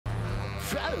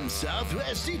From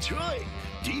Southwest Detroit,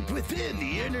 deep within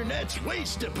the internet's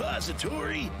waste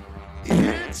depository,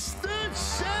 it's the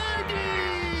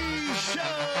Sandy Show!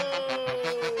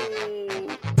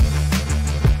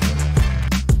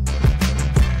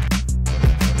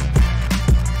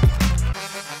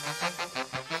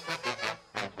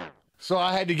 So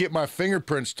I had to get my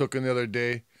fingerprints taken the other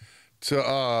day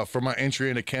to for my entry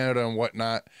into Canada and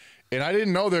whatnot. And I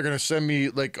didn't know they're gonna send me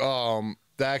like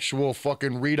the actual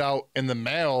fucking readout in the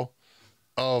mail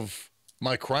of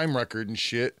my crime record and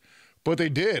shit. But they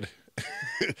did.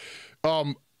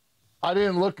 I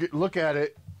didn't look at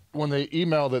it when they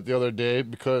emailed it the other day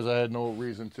because I had no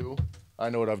reason to. I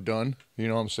know what I've done. You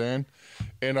know what I'm saying?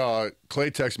 And Clay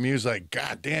texted me. He was like,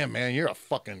 "God damn, man, you're a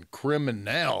fucking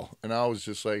criminal." And I was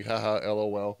just like, haha,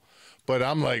 LOL. But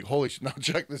I'm like, holy shit, now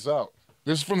check this out.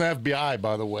 This is from the FBI,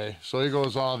 by the way. So here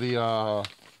goes all the, I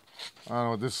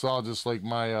don't know, this is all just like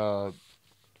my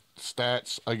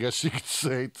stats, I guess you could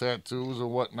say, tattoos or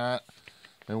whatnot,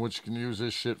 and what you can use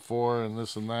this shit for and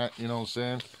this and that, you know what I'm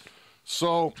saying?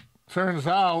 So, turns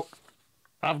out,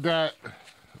 I've got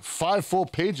 5 full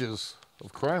pages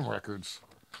of crime records.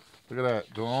 Look at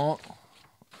that. Don't.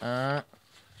 That's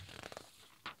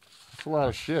a lot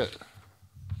of shit.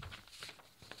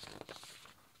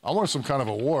 I want some kind of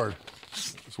award.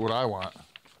 That's what I want.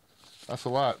 That's a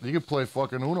lot. You could play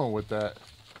fucking Uno with that.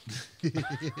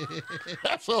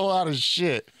 That's a lot of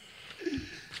shit.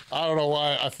 I don't know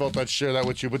why I felt I'd share that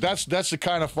with you, but that's the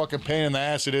kind of fucking pain in the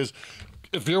ass it is.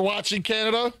 If you're watching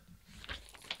Canada,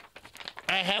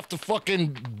 I have to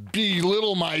fucking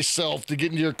belittle myself to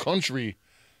get into your country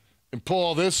and pull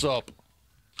all this up.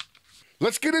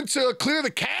 Let's get into Clear the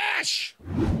Cash.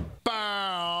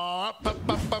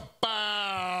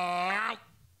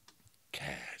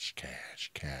 Cash,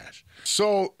 cash, cash.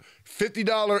 So,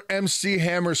 $50 MC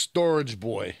Hammer Storage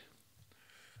Boy.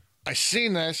 I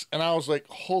seen this and I was like,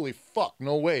 holy fuck,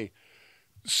 no way.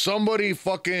 Somebody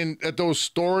fucking at those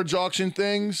storage auction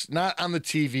things, not on the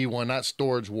TV one, not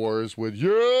Storage Wars with,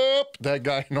 yep, that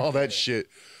guy and all that shit.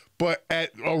 But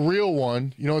at a real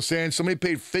one, you know what I'm saying? Somebody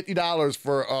paid $50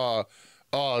 for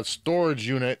a storage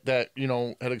unit that, you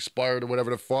know, had expired or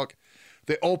whatever the fuck.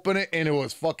 They open it and it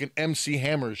was fucking MC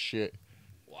Hammer shit.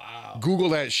 Wow. Google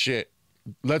that shit.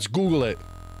 Let's Google it.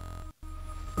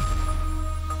 I'm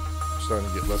starting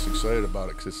to get less excited about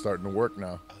it because it's starting to work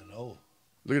now. I know.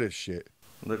 Look at this shit.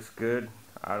 Looks good.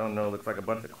 I don't know. Looks like a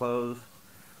bunch of clothes.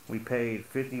 We paid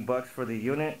 $50 for the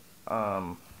unit.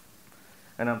 And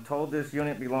I'm told this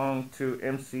unit belonged to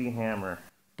MC Hammer.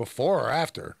 Before or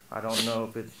after? I don't know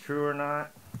if it's true or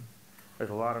not. There's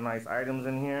a lot of nice items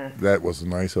in here. That wasn't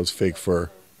nice. That was fake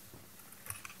fur.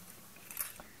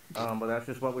 But that's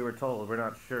just what we were told. We're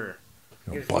not sure.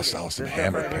 You know, bust out some This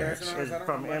hammer right here pants. is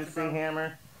from MC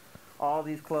Hammer. All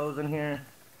these clothes in here.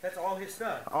 That's all his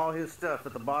stuff. All his stuff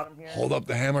at the bottom here. Hold up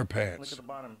the hammer Look pants. at the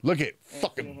bottom. Look at MC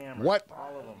fucking Hammer. what?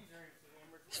 All of them.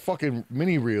 It's fucking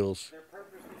mini reels. They're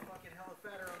purposely fucking hella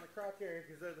fatter on the crotch area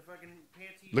because they're the fucking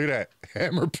pants. Look at that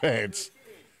hammer pants.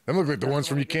 Them look like the ones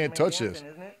from You Can't Touch This.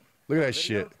 Look at that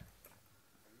shit.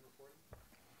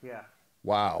 Yeah.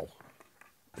 Wow.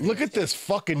 Look at this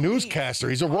fucking newscaster.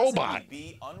 He's a robot.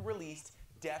 Be unreleased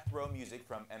death row music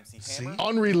from MC Hammer,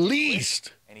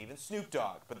 Unreleased. and even Snoop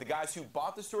Dogg. But the guys who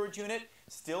bought the storage unit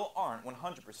still aren't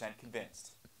 100%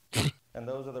 convinced. And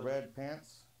those are the red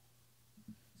pants.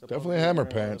 Definitely hammer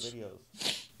Supposedly pants. in one of the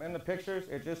videos. In the pictures,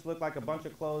 it just looked like a bunch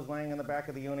of clothes laying in the back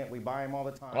of the unit. We buy them all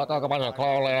the time. Look like a bunch of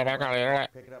clothes laying in the back of the unit.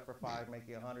 Pick it up for $5, make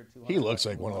you 100, 200. He looks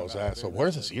like one of those assholes.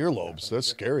 Where's his earlobes? That's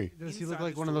scary. Does he look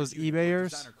like one of those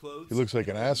eBayers? He looks like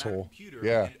an asshole.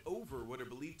 Yeah. And over what are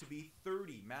believed to be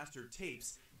 30 master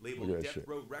tapes Look labeled at that Death shit.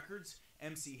 Row Records,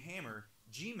 MC Hammer,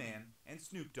 G-Man, and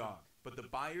Snoop Dogg. But the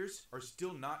buyers are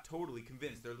still not totally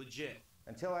convinced they're legit.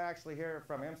 Until I actually hear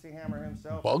from MC Hammer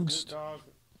himself, Bugs? Snoop Dogg,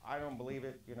 I don't believe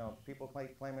it. You know, people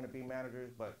claiming to be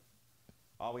managers, but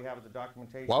all we have is the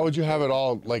documentation. Why would you have it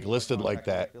all like listed like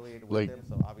that? Affiliated with Like, them,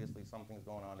 so obviously something's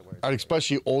going on to where it's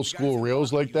especially old school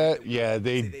reels like that. Yeah,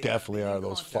 they definitely are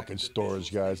those fucking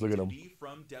storage guys. Look at them.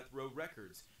 From Death Row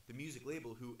Records, the music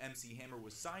label who MC Hammer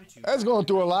was signed to. That's going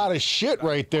through a lot of shit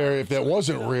right there. If that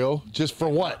wasn't real, just for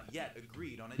what? Yet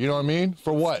agreed on a You know what I mean?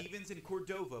 For what? Stevens and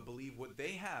Cordova believe what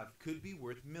they have could be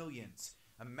worth millions.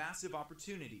 A massive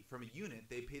opportunity from a unit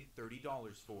they paid $30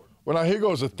 for. Well, now here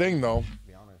goes the thing, though.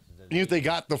 Even if they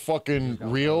got the fucking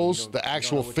reels, the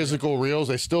actual physical reels,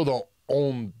 they still don't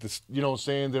own this. You know what I'm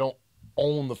saying? They don't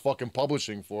own the fucking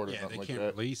publishing for it or Yeah, something they like can't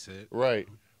that. release it. Right.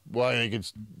 Well,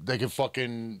 they could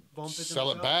fucking Bump it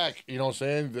sell it themselves. back. You know what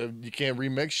I'm saying? You can't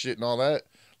remix shit and all that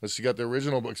unless you got the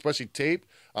original, but especially tape,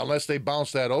 unless they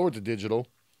bounce that over to digital.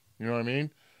 You know what I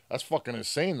mean? That's fucking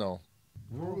insane, though.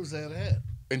 Where was that at?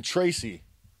 In Tracy.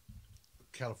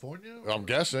 California? I'm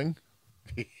guessing.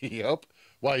 Yep.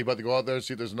 Why, you about to go out there and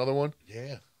see if there's another one?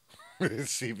 Yeah.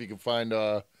 See if you can find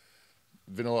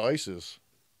Vanilla Ice's.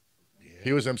 Yeah.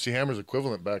 He was MC Hammer's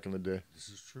equivalent back in the day. This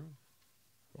is true.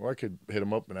 Or I could hit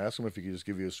him up and ask him if he could just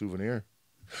give you a souvenir.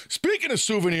 Speaking of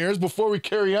souvenirs, before we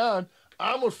carry on,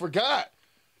 I almost forgot.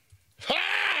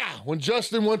 Ha! When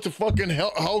Justin went to fucking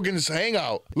Hogan's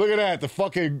Hangout. Look at that, the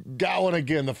fucking gallon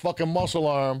again, the fucking muscle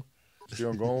arm. See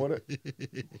where I'm going with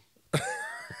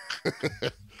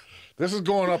it? This is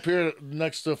going up here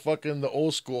next to fucking the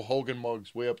old school Hogan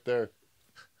mugs, way up there.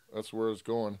 That's where it's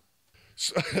going.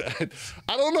 So,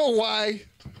 I don't know why.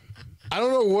 I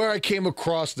don't know where I came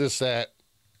across this at.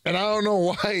 And I don't know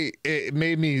why it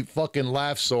made me fucking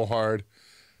laugh so hard.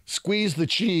 Squeeze the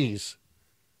cheese.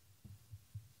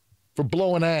 For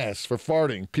blowing ass, for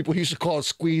farting. People used to call it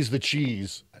squeeze the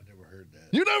cheese. I never heard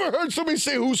that. You never heard somebody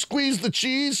say who squeezed the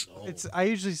cheese? No. I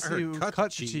usually see heard who cut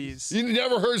cut the the cheese. You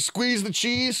never heard squeeze the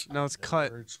cheese? No, it's I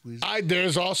cut. heard squeeze.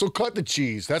 There's also cut the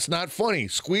cheese. That's not funny.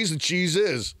 Squeeze the cheese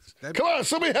is. Come on,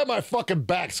 somebody had my fucking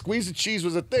back. Squeeze the cheese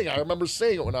was a thing. I remember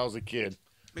saying it when I was a kid.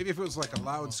 Maybe if it was like a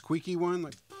loud squeaky one,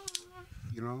 like,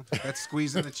 you know, that's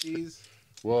squeezing the cheese.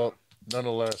 Well,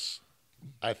 nonetheless,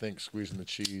 I think squeezing the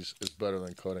cheese is better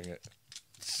than cutting it.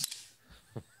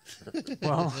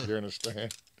 Well, You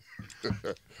understand?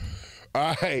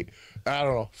 All right. I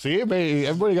don't know. See,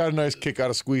 everybody got a nice kick out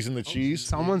of squeezing the cheese.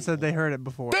 someone said they heard it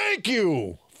before. Thank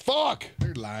you. Fuck.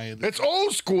 They're lying. It's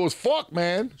old school as fuck,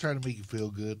 man. They're trying to make you feel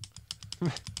good.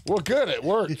 Well, good. It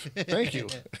worked. Thank you.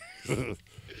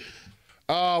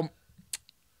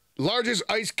 Largest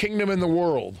ice kingdom in the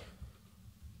world.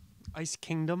 Ice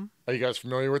Kingdom? Are you guys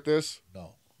familiar with this?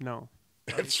 No. No.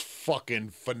 It's fucking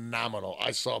phenomenal.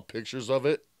 I saw pictures of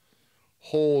it.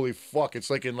 Holy fuck. It's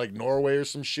like in like Norway or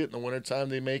some shit in the wintertime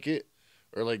they make it.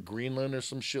 Or like Greenland or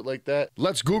some shit like that.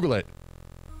 Let's Google it.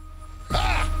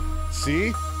 Ah! See?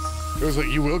 It was like,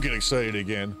 you will get excited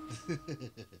again.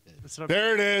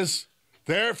 There it is.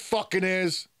 There it fucking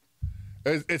is.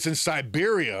 It's in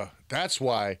Siberia. That's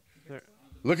why.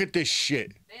 Look at this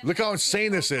shit. Look how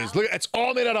insane this is. Look, it's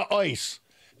all made out of ice.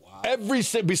 Wow.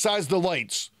 Besides the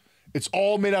lights, it's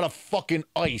all made out of fucking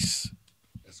ice.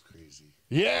 That's crazy.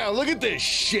 Yeah, look at this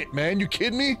shit, man. You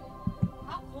kidding me?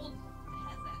 How cold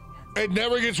has that? It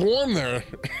never gets warm there.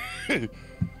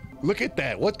 Look at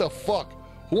that. What the fuck?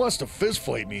 Who wants to fist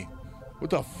fight me? What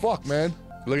the fuck, man?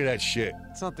 Look at that shit.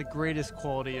 It's not the greatest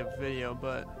quality of video,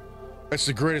 but That's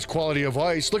the greatest quality of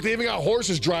ice. Look, they even got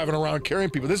horses driving around carrying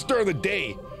people. This is during the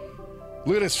day.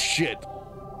 Look at this shit.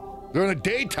 During the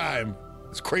daytime,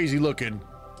 it's crazy looking.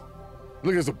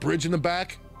 Look, there's a bridge in the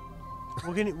back.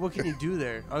 what can you do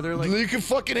there? Are there like You can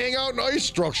fucking hang out in ice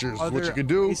structures. are Is what there you can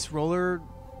do. ice roller?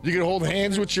 You can hold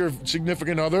hands with your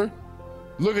significant other.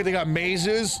 Look, they got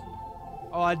mazes.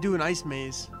 Oh, I'd do an ice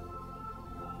maze.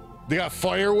 They got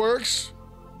fireworks.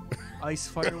 Ice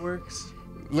fireworks.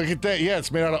 Look at that. Yeah,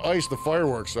 it's made out of ice. The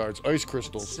fireworks are. It's ice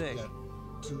crystals. Sick.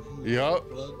 Yep.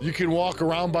 You can walk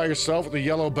around by yourself with a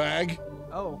yellow bag.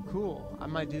 Oh, cool. I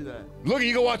might do that. Look,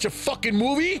 you can watch a fucking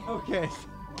movie. Okay.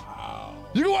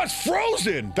 You can watch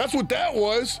Frozen. That's what that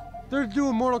was. They're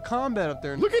doing Mortal Kombat up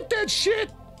there. Look at that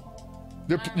shit.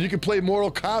 You can play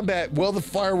Mortal Kombat while the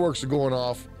fireworks are going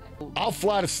off. I'll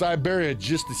fly to Siberia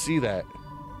just to see that.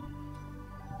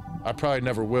 I probably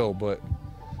never will, but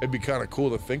it'd be kind of cool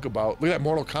to think about. Look at that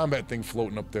Mortal Kombat thing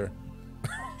floating up there.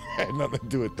 Had nothing to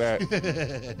do with that.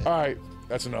 All right,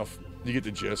 that's enough. You get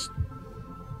the gist.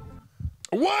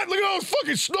 What? Look at those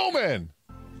fucking snowmen.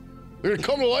 They're gonna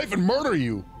come to life and murder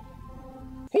you.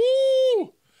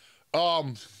 Woo!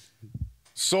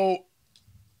 So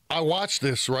I watched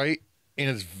this, right? And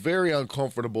it's very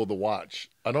uncomfortable to watch.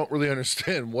 I don't really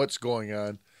understand what's going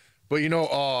on. But you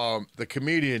know, the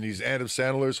comedian, he's Adam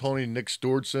Sandler's homie, Nick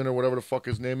Swardson or whatever the fuck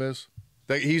his name is.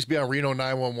 He used to be on Reno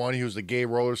 911. He was the gay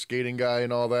roller skating guy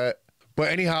and all that. But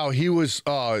anyhow, he was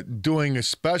doing a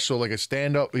special, like a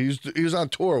stand-up. He was on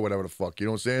tour or whatever the fuck, you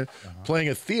know what I'm saying? Playing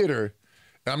a theater.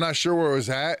 And I'm not sure where it was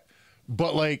at,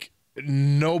 but like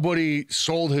nobody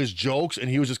sold his jokes and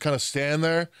he was just kind of standing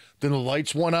there. Then the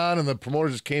lights went on and the promoter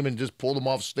just came and just pulled him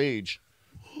off stage.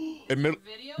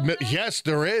 Yes,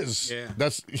 there is. Yeah.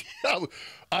 That's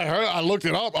I looked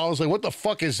it up. I was like, what the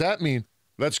fuck does that mean?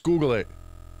 Let's Google it.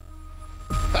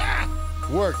 Ah!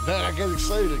 Work. Then I get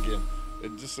excited again.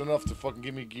 It's just enough to fucking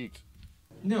get me geeked.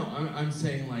 No, I'm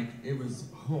saying like it was,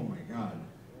 oh my god.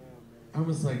 I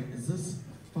was like, is this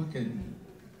fucking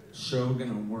show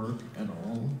gonna work at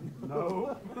all?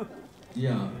 No.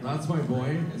 Yeah, that's my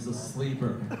boy is a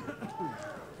sleeper.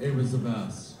 It was the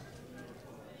best.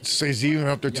 So he's even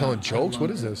up there telling I jokes? What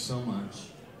love is it this? So much.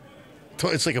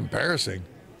 It's like embarrassing.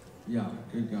 Yeah,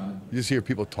 good God. You just hear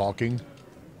people talking,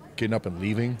 getting up and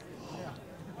leaving.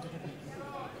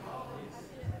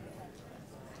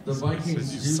 The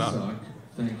Vikings you do suck. suck.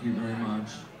 Thank you very much.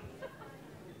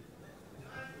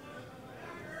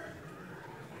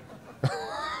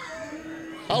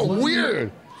 How What are you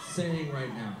weird! saying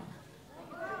right now?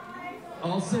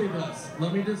 I'll say this.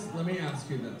 Let me ask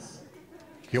you this.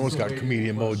 He almost got So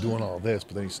comedian mode question. doing all this,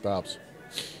 but then he stops.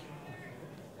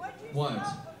 What?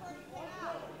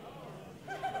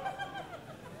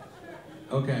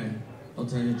 Okay, I'll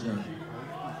tell you a joke.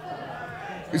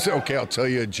 He said, okay, I'll tell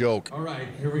you a joke. All right,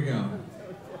 here we go.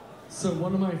 So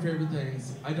one of my favorite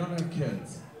things, I don't have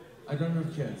kids. I don't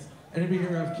have kids. Anybody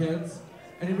here have kids?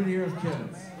 Anybody here have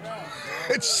kids?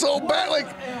 It's so bad, like,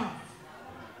 Yeah.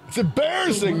 it's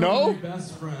embarrassing, So one no? of my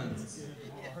best friends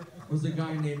was a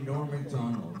guy named Norm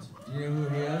MacDonald. Do you know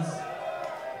who he is?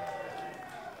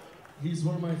 He's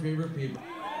one of my favorite people.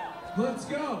 Let's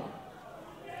go!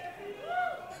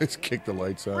 Let's kick the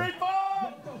lights out. Let's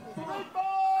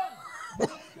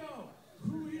go!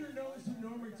 Who here knows who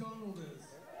Norm MacDonald is?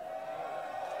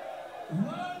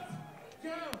 Let's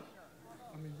go!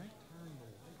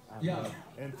 Yeah.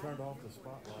 And turned off the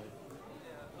spotlight.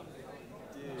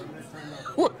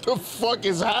 What the fuck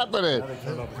is happening?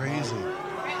 Crazy.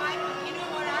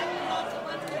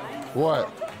 What?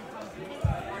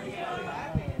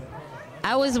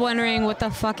 I was wondering what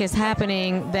the fuck is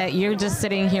happening that you're just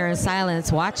sitting here in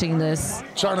silence watching this.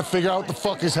 Trying to figure out what the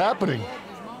fuck is happening.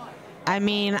 I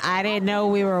mean, I didn't know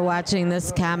we were watching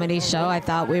this comedy show. I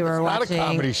thought we were Not watching. a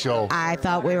comedy show. I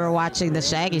thought we were watching the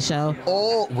Shaggy Show.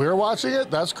 Oh, we're watching it?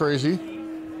 That's crazy.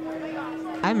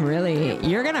 I'm really.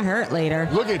 You're gonna hurt later.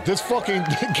 Look at this fucking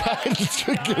guy.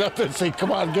 Get up there and say,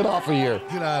 come on, get off of here.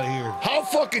 Get out of here. How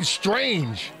fucking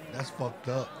strange. That's fucked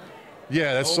up.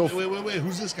 Yeah, that's Oh, so. wait.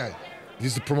 Who's this guy?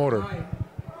 He's the promoter. Hi.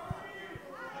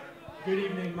 Good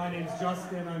evening. My name's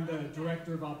Justin. I'm the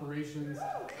director of operations.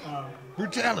 We're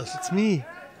jealous. It's me.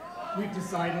 We've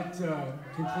decided to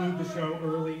conclude the show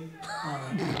early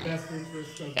in the best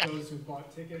interest of those who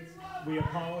bought tickets. We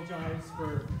apologize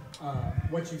for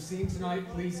what you've seen tonight.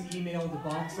 Please email the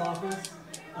box office.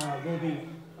 We'll be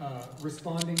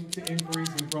responding to inquiries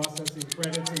and processing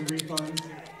credits and refunds.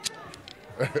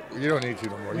 You don't need to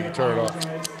no more. You We can turn it off.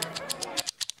 apologize.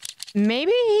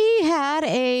 Maybe he had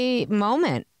a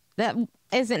moment. That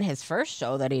isn't his first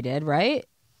show that he did, right?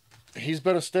 He's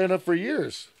been a stand-up for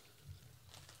years.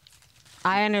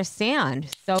 I understand.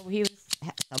 So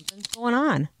something's going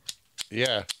on.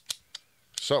 Yeah.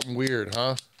 Something weird,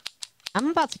 huh? I'm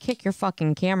about to kick your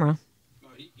fucking camera.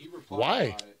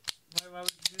 Why? Why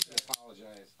would you do that?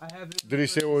 Apologize. I have it. Did he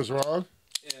say what was wrong?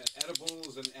 Yeah,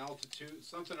 edibles and altitude.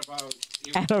 Something about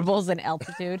Edibles and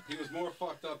altitude. he was more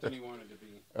fucked up than he wanted to be.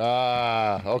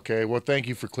 Ah, okay. Well, thank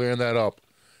you for clearing that up.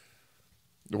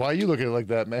 Why are you looking at it like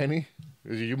that, Manny?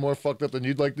 Is you more fucked up than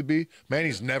you'd like to be?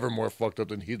 Manny's never more fucked up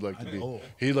than he'd like to be. know.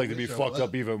 He'd like to be Wish I fucked was.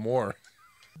 up even more.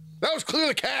 That was clear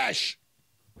the cash.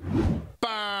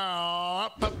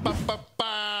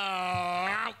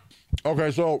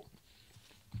 Okay, so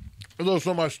a little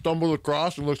something I stumbled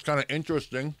across and looks kind of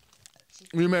interesting.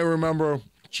 You may remember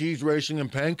cheese racing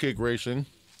and pancake racing.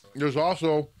 There's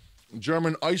also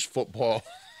German ice football.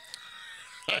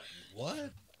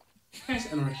 What?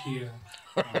 Guys, and we're here.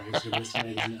 This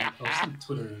magazine. I posted on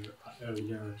Twitter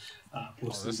earlier.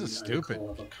 This is stupid.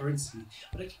 About currency,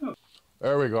 but I came up.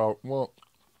 There we go. Well,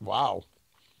 wow.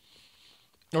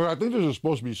 Okay, I think this is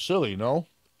supposed to be silly, no?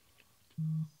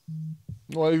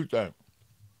 What do you think?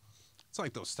 It's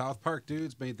like those South Park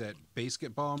dudes made that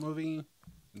basketball movie.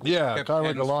 Yeah, Kept kind of like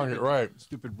adding along it, stupid- right?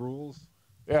 Stupid rules.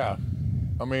 Yeah.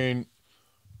 I mean,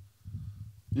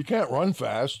 you can't run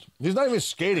fast. He's not even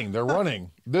skating. They're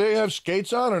running. Do they have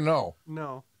skates on or no?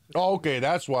 No. Oh, okay,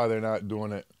 that's why they're not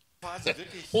doing it.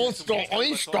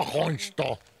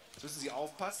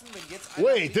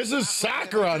 Wait, this is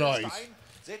soccer on ice.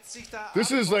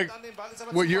 This is like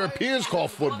what Europeans call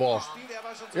football.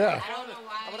 Yeah.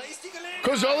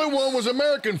 Because the other one was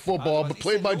American football, but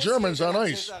played by Germans on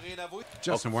ice.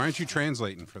 Justin, why aren't you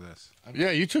translating for this?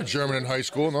 Yeah, you took German in high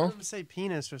school, no? Say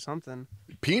penis or something.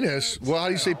 Penis? Well, how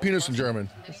do you say penis in German?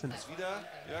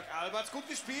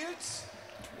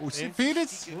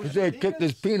 Penis? He said, kick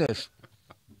this penis.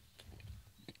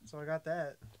 So I got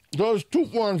that. There's two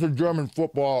forms of German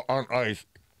football on ice.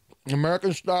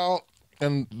 American style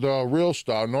and the real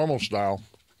style, normal style.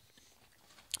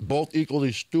 Both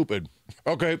equally stupid.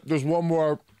 Okay, there's one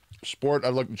more sport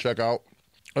I'd like to check out.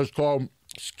 It's called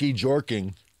ski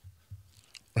jorking.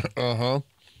 Uh-huh.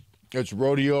 It's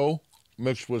rodeo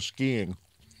mixed with skiing.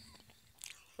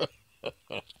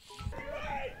 I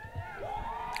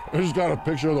just got a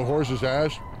picture of the horse's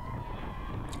ass.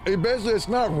 Basically, it's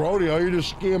not rodeo. You're just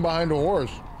skiing behind a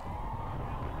horse.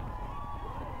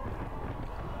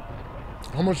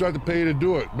 How much do I have to pay you to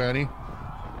do it, Manny?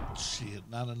 Shit,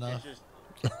 not enough.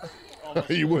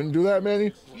 You wouldn't do that,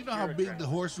 Manny? You know how big the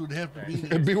horse would have to be?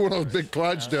 It'd be one of those big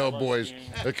Clydesdale boys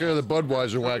that carry the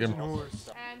Budweiser wagon.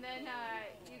 And then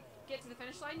you get to the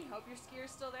finish line, you hope your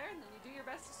skier's still there, and then you do your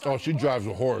best to start. Oh, she drives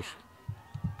a horse.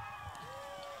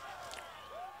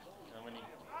 And when you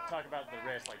talk about the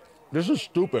race, like This is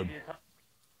stupid.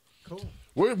 Cool.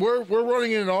 We're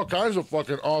running in all kinds of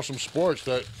fucking awesome sports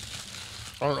that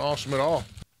aren't awesome at all.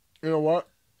 You know what?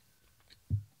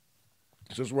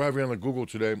 Since we're having on the Google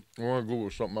today, I want to Google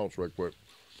something else right quick.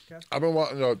 Okay. I've been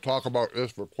wanting to talk about this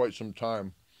for quite some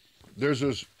time. There's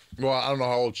this, well, I don't know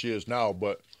how old she is now,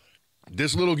 but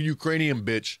this little Ukrainian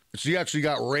bitch, she actually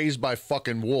got raised by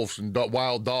fucking wolves and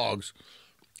wild dogs.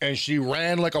 And she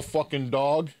ran like a fucking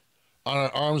dog on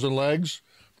her arms and legs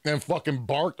and fucking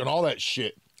barked and all that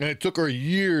shit. And it took her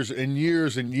years and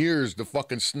years and years to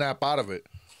fucking snap out of it.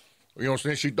 You know what I'm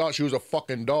saying? She thought she was a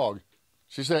fucking dog.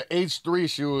 She said at age 3,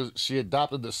 she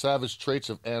adopted the savage traits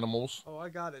of animals. Oh, I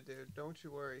got it, dude. Don't you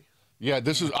worry. Yeah,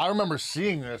 this is. I remember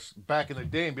seeing this back in the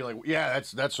day and being like, yeah,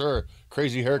 that's her.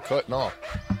 Crazy haircut and all.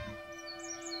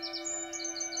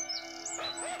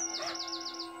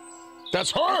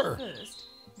 That's her. First,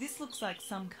 this looks like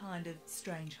some kind of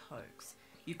strange hoax.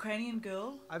 Ukrainian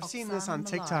girl. I've seen this on Oksana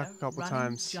TikTok Malaya, a couple running,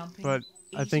 times, jumping, but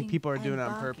I think eating, people are doing it and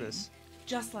on barking, purpose.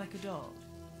 just like a dog.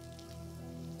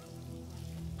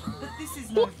 But this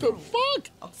is no What the fuck?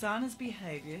 Oksana's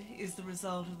behavior is the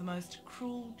result of the most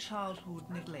cruel childhood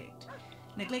neglect.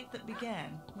 Neglect that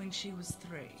began when she was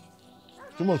 3.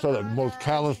 She must have the most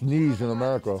callous knees in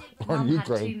America or in Mum had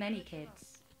too Ukraine. many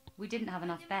kids. We didn't have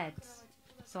enough beds,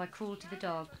 so I crawled to the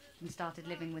dog and started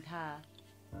living with her.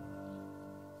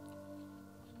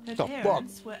 Her The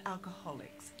parents were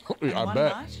alcoholics. And I one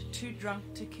bet. night, too drunk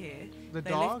to care, The they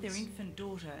dogs? left their infant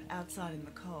daughter outside in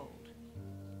the cold.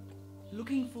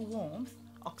 Looking for warmth,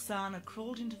 Oksana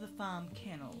crawled into the farm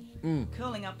kennel.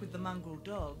 Curling up with the mongrel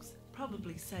dogs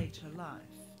probably saved her life.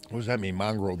 What does that mean,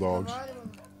 mongrel dogs?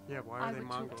 Yeah, why I are they would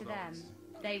mongrel talk to dogs? them.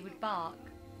 They would bark,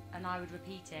 and I would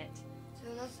repeat it.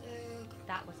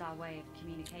 That was our way of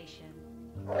communication.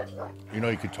 You know,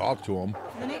 you could talk to them.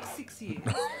 For the next 6 years,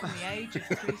 from the age of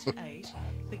 3 to 8,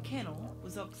 the kennel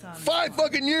was Oksana's 5 home,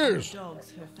 fucking years! and the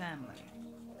dogs her family.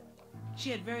 She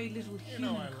had very little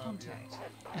human contact,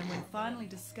 and when finally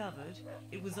discovered,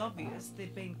 it was obvious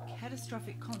there'd been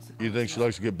catastrophic consequences. You think she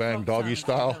likes to get banged doggy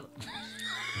style?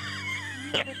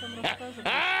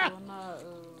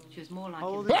 She was more like a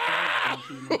little dog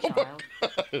than a human child.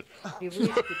 We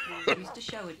used to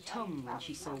show her tongue when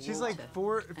she saw water. She's like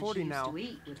 40 now. To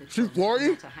eat with her She's tongue, 40?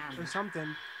 not her hand. Or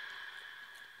something.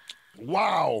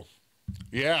 Wow.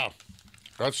 Yeah.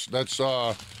 That's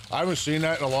I haven't seen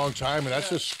that in a long time, and that's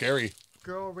just scary.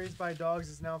 Girl raised by dogs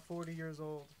is now 40 years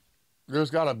old.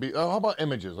 There's gotta be. Oh, how about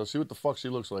images? Let's see what the fuck she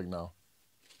looks like now.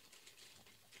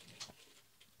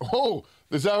 Oh,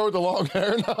 is that her with the long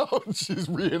hair now? She's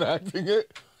reenacting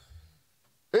it.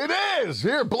 It is!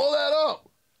 Here, blow that up.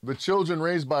 The children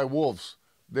raised by wolves.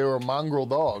 They were mongrel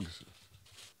dogs.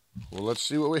 Well, let's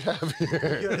see what we have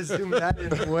here. You gotta zoom that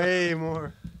in way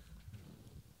more.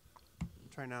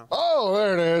 Try now. Oh,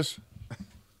 there it is.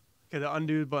 Okay, the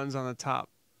undo button's on the top.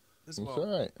 As That's well.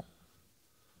 all right.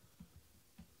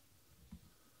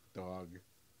 Dog.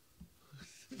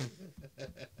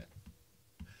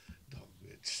 Dog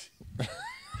bitch.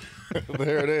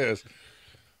 There it is.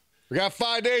 We got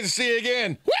 5 days to see you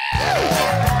again.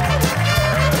 Woo!